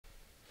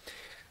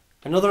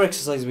Another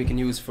exercise we can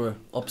use for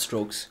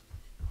upstrokes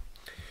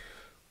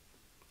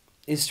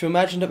is to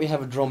imagine that we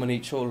have a drum on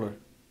each shoulder.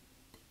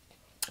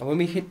 And when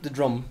we hit the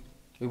drum,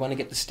 we want to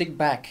get the stick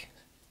back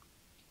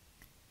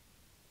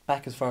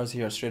as far as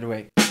here, straight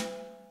away.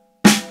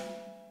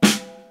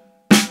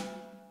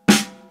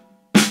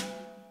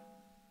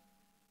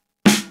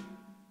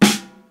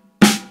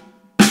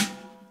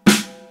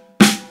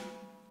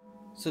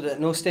 So that at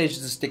no stage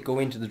does the stick go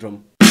into the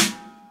drum.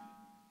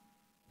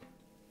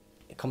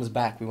 It comes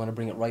back, we want to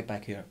bring it right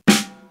back here.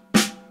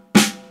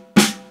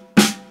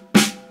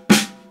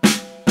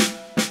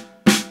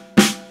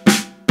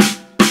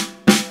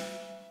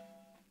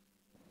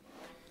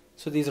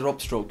 So these are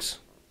upstrokes.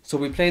 So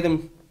we play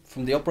them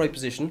from the upright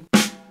position.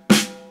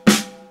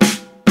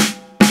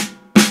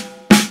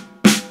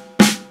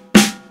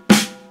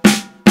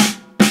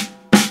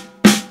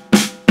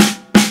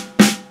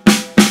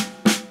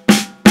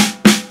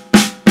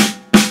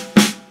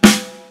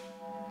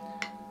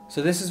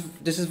 So this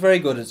is very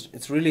good.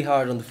 It's really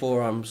hard on the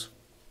forearms.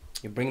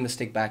 You're bringing the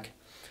stick back.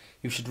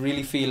 You should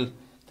really feel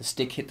the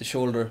stick hit the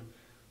shoulder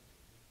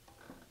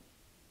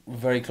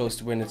very close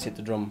to when it's hit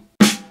the drum.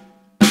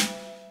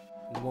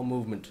 In one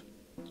movement.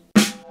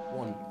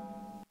 1.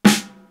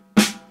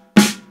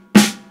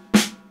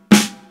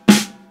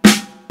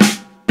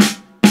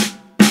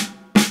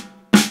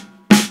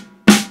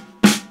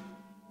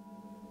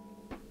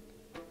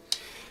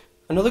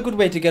 Another good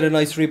way to get a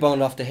nice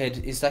rebound off the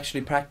head is to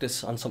actually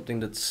practice on something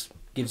that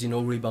gives you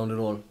no rebound at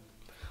all.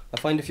 I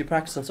find if you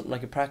practice on something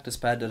like a practice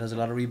pad that has a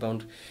lot of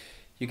rebound,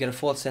 you get a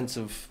false sense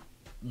of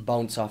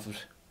bounce off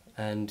it,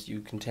 and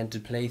you can tend to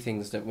play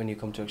things that when you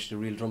come to actually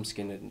the real drum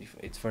skin,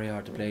 it's very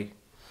hard to play.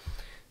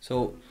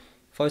 So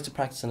if I was to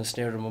practice on a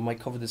snare drum, I might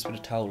cover this with a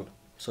towel,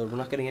 so we're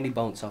not getting any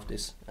bounce off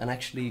this, and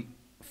actually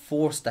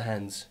force the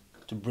hands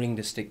to bring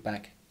the stick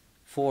back.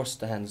 Force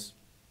the hands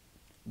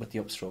with the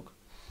upstroke.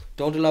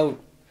 Don't allow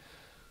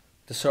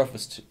the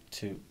surface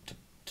to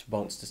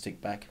bounce the stick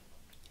back.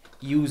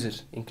 Use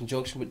it in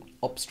conjunction with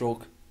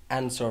upstroke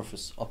and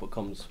surface, up it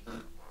comes.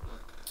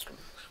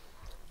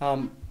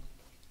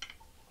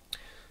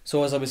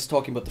 So as I was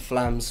talking about the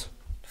flams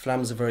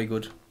are very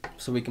good.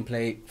 So we can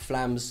play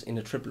flams in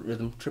a triplet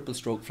rhythm, triple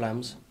stroke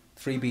flams,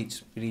 3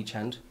 beats with each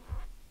hand,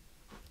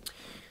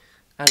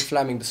 and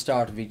flamming the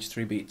start of each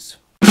 3 beats.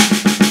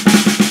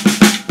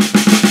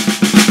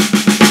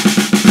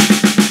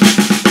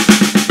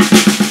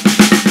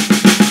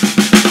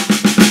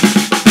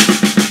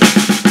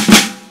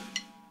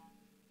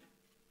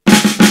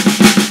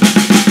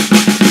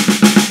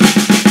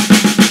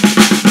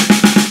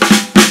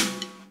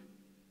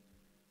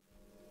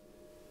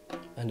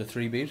 And a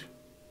 3 beat.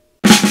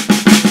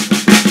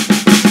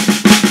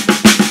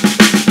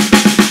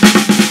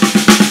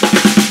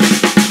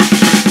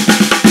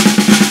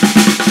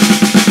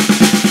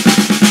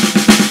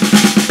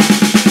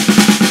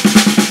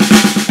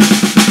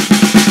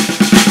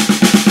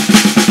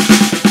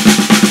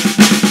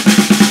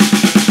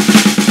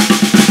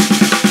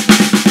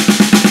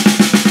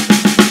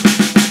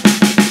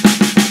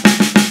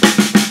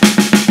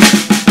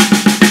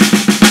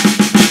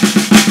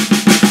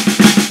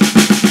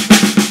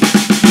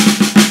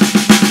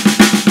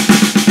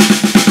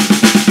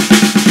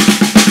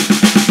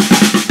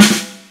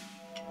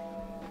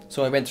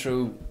 So I went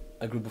through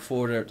a group of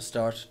 4 there at the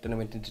start, then I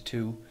went into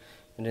 2,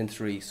 and then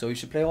 3. So you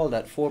should play all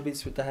that, 4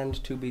 beats with the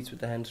hand, 2 beats with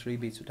the hand, 3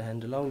 beats with the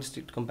hand, allowing the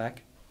stick to come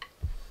back.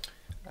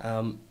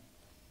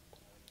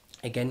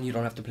 Again, you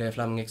don't have to play a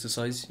flamming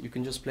exercise, you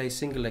can just play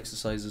single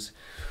exercises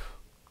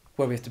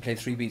where we have to play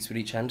 3 beats with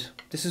each hand.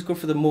 This is good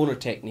for the molar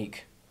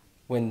technique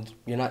when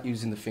you're not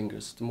using the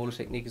fingers. The molar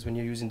technique is when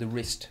you're using the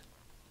wrist.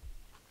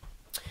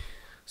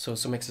 So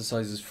some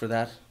exercises for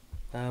that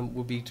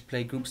would be to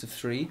play groups of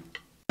 3.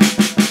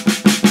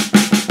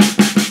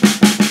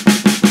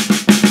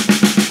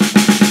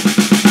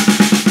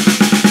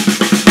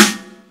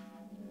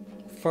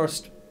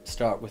 First,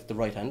 start with the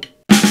right hand.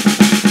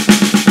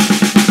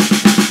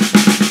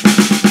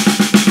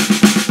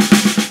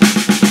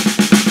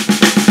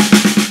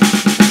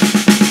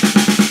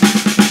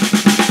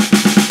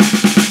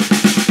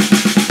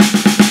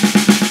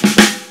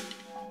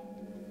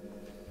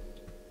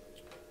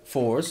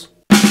 Fours.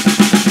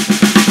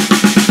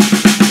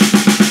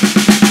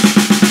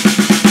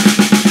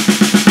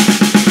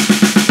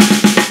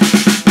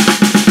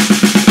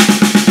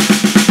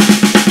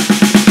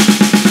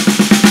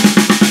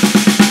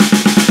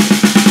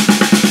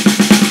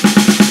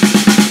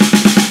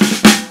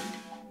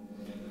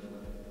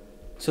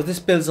 So this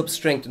builds up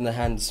strength in the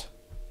hands.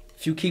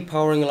 If you keep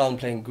powering along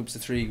playing groups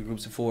of 3,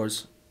 groups of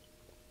 4s,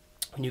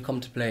 when you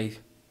come to play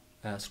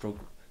stroke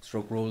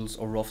rolls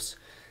or roughs,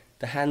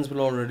 the hands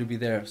will already be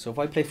there. So if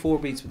I play 4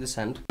 beats with this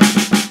hand,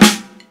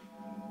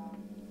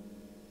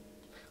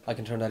 I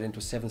can turn that into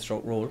a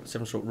 7-stroke roll,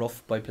 7-stroke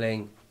rough, by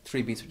playing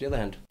 3 beats with the other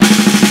hand.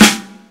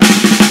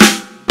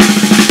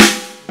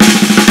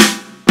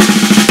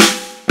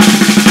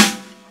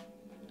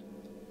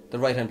 The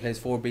right hand plays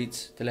 4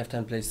 beats, the left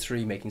hand plays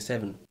 3, making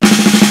 7.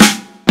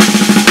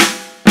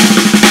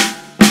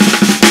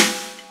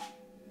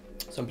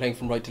 So I'm playing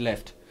from right to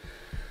left.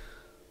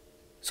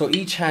 So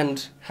each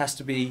hand has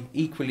to be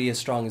equally as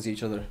strong as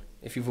each other.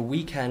 If you have a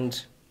weak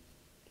hand,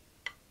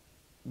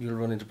 you'll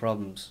run into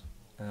problems.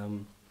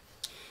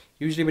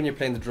 Usually when you're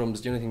playing the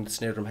drums, the only thing the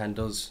snare drum hand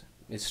does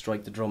is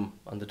strike the drum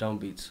on the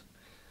downbeats.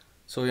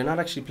 So you're not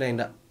actually playing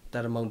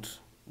that amount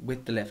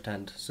with the left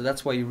hand. So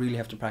that's why you really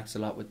have to practice a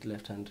lot with the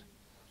left hand.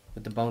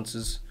 With the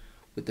bounces,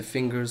 with the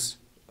fingers,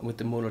 and with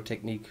the molar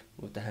technique,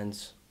 with the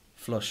hands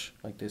flush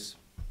like this.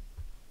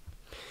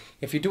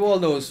 If you do all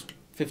those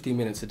 15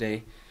 minutes a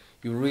day,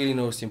 you'll really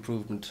notice the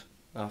improvement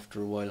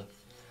after a while.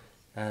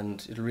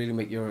 And it'll really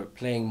make your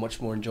playing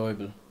much more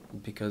enjoyable,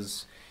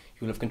 because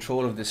you'll have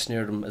control of this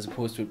snare drum, as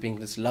opposed to it being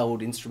this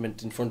loud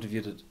instrument in front of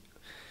you that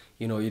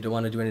you don't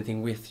want to do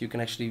anything with. You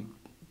can actually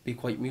be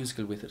quite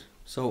musical with it.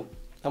 So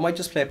I might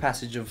just play a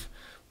passage of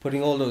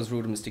putting all those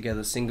rudiments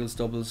together: singles,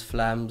 doubles,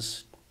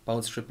 flams,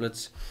 bounce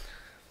triplets.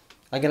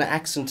 I'm going to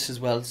accent as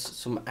well,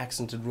 some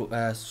accented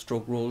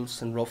stroke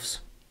rolls and roughs.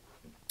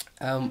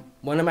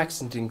 When I'm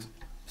accenting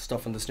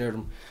stuff on the snare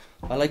drum,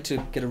 I like to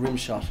get a rim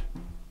shot.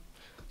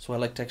 So I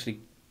like to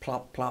actually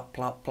plop, plop,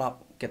 plop,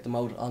 plop, get them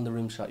out on the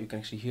rim shot. You can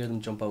actually hear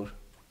them jump out.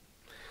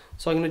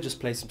 So I'm going to just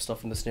play some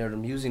stuff in the snare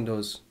drum using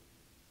those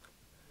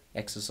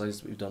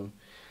exercises we've done.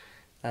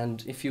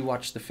 And if you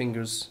watch the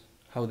fingers,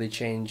 how they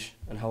change,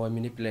 and how I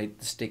manipulate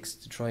the sticks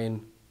to try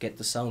and get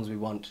the sounds we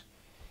want,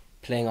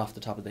 playing off the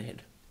top of the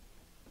head.